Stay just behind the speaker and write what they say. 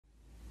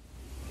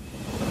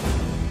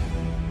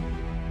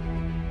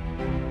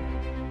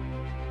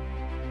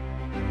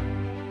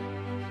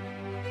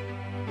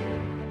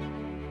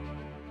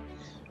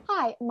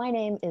Hi, my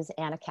name is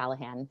Anna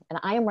Callahan, and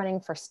I am running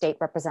for state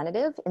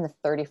representative in the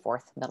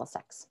 34th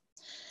Middlesex.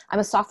 I'm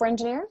a software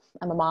engineer,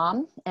 I'm a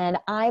mom, and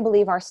I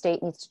believe our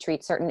state needs to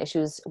treat certain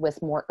issues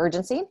with more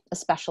urgency,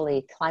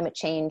 especially climate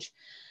change,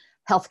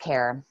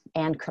 healthcare,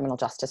 and criminal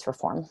justice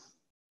reform.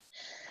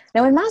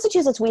 Now, in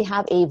Massachusetts, we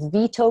have a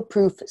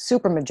veto-proof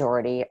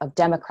supermajority of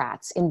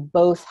Democrats in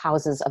both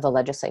houses of the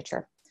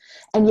legislature.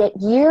 And yet,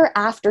 year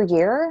after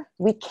year,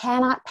 we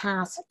cannot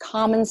pass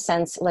common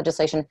sense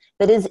legislation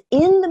that is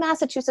in the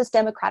Massachusetts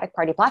Democratic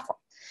Party platform.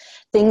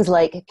 Things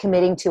like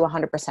committing to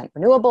 100%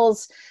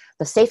 renewables,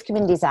 the Safe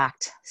Communities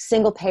Act,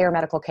 single-payer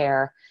medical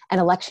care, and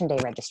election day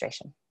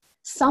registration.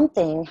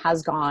 Something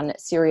has gone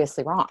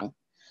seriously wrong.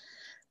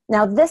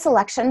 Now, this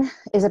election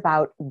is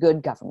about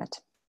good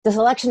government. This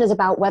election is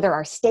about whether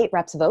our state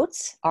reps'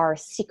 votes are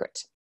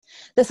secret.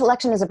 This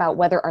election is about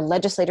whether our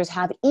legislators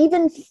have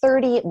even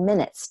 30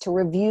 minutes to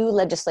review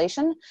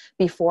legislation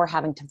before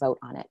having to vote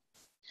on it.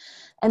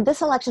 And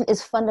this election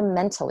is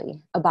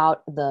fundamentally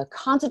about the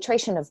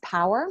concentration of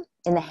power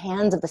in the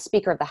hands of the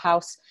Speaker of the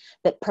House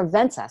that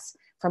prevents us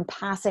from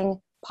passing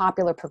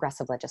popular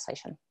progressive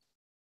legislation.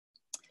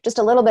 Just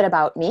a little bit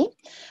about me.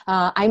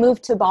 I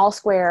moved to Ball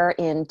Square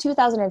in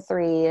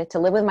 2003 to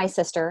live with my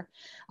sister.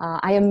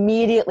 I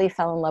immediately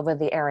fell in love with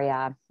the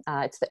area.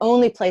 It's the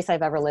only place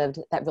I've ever lived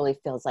that really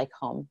feels like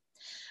home.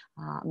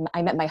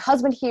 I met my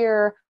husband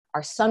here.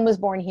 Our son was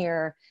born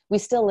here. We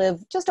still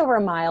live just over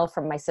a mile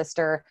from my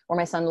sister, where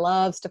my son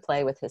loves to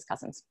play with his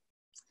cousins.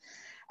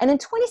 And in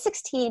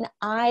 2016,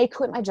 I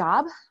quit my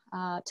job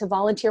to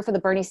volunteer for the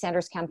Bernie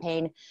Sanders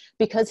campaign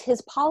because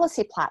his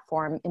policy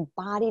platform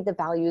embodied the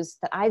values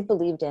that I've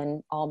believed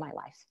in all my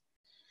life.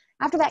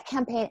 After that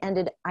campaign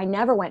ended, I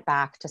never went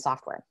back to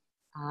software.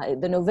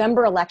 The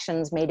November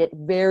elections made it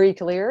very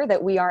clear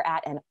that we are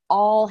at an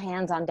all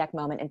hands on deck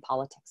moment in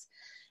politics.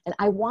 And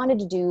I wanted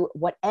to do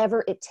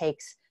whatever it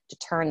takes to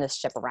turn this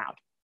ship around.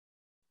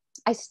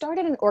 I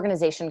started an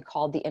organization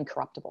called the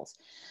Incorruptibles.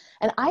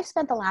 And I've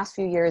spent the last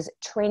few years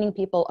training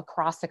people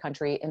across the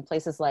country in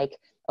places like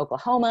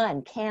Oklahoma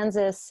and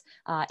Kansas,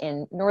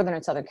 in Northern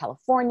and Southern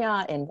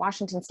California, in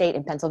Washington State,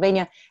 in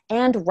Pennsylvania,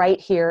 and right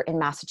here in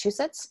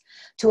Massachusetts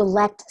to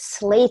elect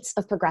slates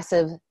of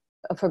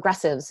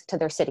progressives to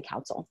their city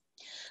council.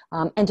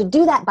 And to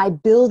do that by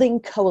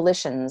building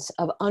coalitions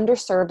of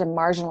underserved and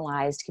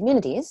marginalized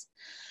communities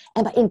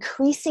and by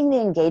increasing the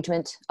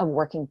engagement of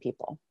working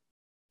people.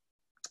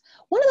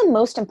 One of the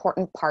most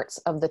important parts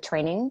of the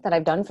training that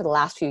I've done for the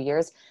last few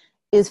years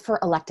is for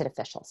elected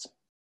officials.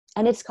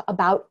 And it's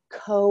about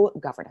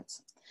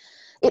co-governance.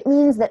 It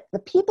means that the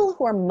people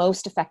who are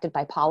most affected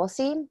by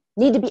policy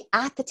need to be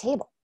at the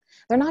table.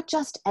 They're not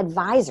just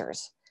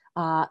advisors,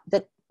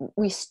 that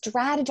we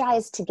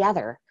strategize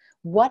together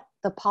what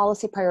the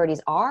policy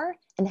priorities are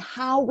and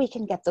how we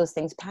can get those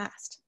things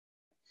passed.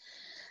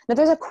 Now,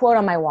 there's a quote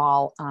on my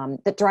wall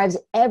that drives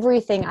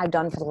everything I've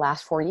done for the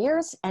last 4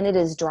 years, and it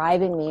is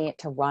driving me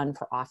to run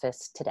for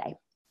office today.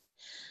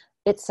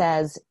 It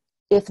says,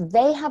 if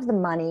they have the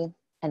money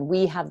and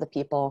we have the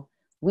people,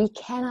 we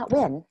cannot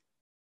win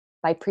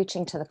by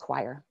preaching to the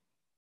choir.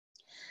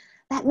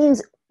 That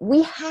means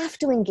we have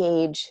to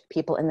engage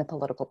people in the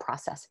political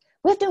process.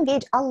 We have to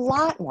engage a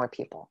lot more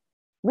people.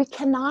 We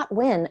cannot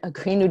win a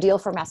Green New Deal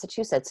for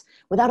Massachusetts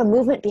without a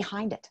movement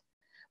behind it.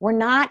 We're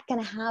not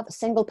going to have a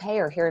single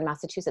payer here in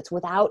Massachusetts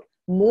without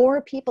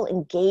more people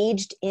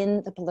engaged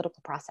in the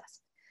political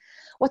process.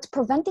 What's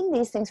preventing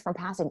these things from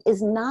passing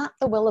is not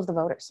the will of the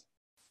voters.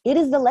 It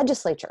is the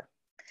legislature.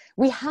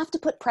 We have to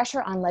put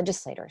pressure on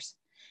legislators,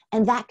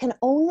 and that can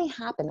only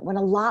happen when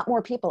a lot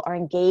more people are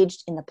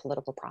engaged in the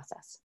political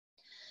process.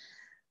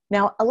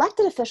 Now,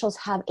 elected officials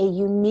have a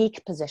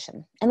unique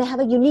position, and they have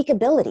a unique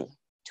ability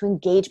to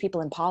engage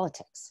people in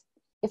politics.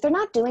 If they're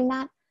not doing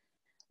that,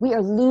 we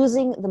are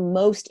losing the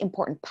most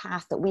important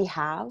path that we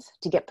have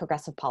to get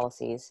progressive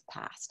policies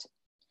passed.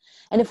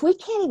 And if we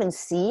can't even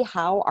see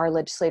how our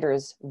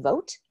legislators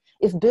vote,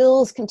 if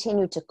bills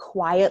continue to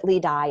quietly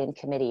die in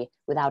committee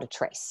without a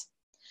trace,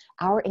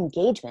 our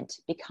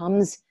engagement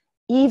becomes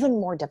even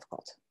more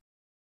difficult.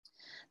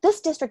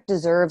 This district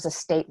deserves a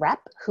state rep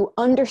who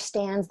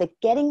understands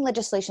that getting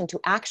legislation to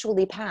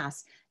actually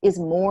pass is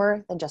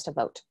more than just a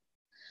vote.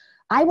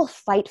 I will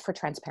fight for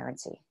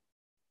transparency.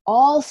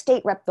 All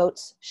state rep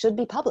votes should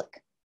be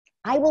public.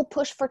 I will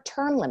push for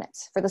term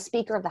limits for the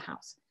Speaker of the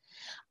House.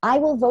 I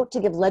will vote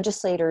to give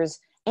legislators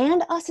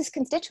and us as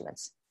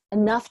constituents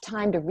enough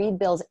time to read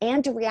bills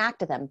and to react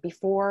to them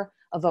before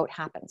a vote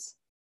happens.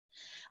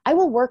 I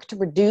will work to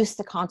reduce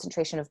the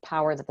concentration of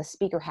power that the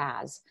Speaker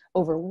has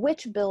over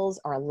which bills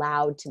are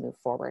allowed to move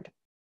forward.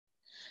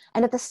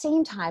 And at the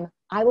same time,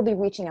 I will be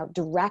reaching out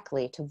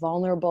directly to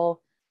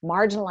vulnerable,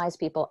 marginalized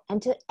people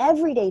and to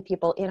everyday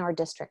people in our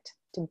district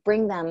to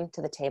bring them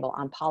to the table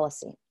on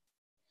policy.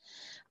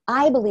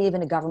 I believe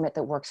in a government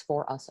that works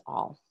for us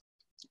all.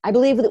 I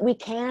believe that we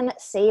can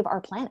save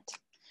our planet,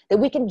 that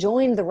we can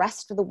join the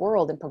rest of the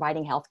world in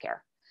providing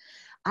healthcare.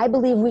 I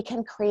believe we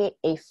can create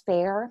a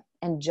fair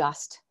and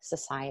just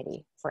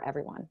society for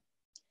everyone.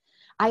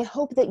 I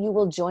hope that you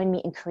will join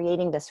me in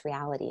creating this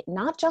reality,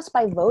 not just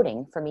by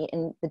voting for me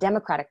in the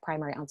Democratic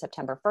primary on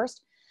September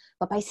 1st,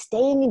 but by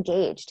staying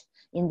engaged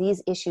in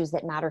these issues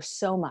that matter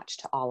so much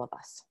to all of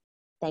us.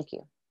 Thank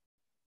you.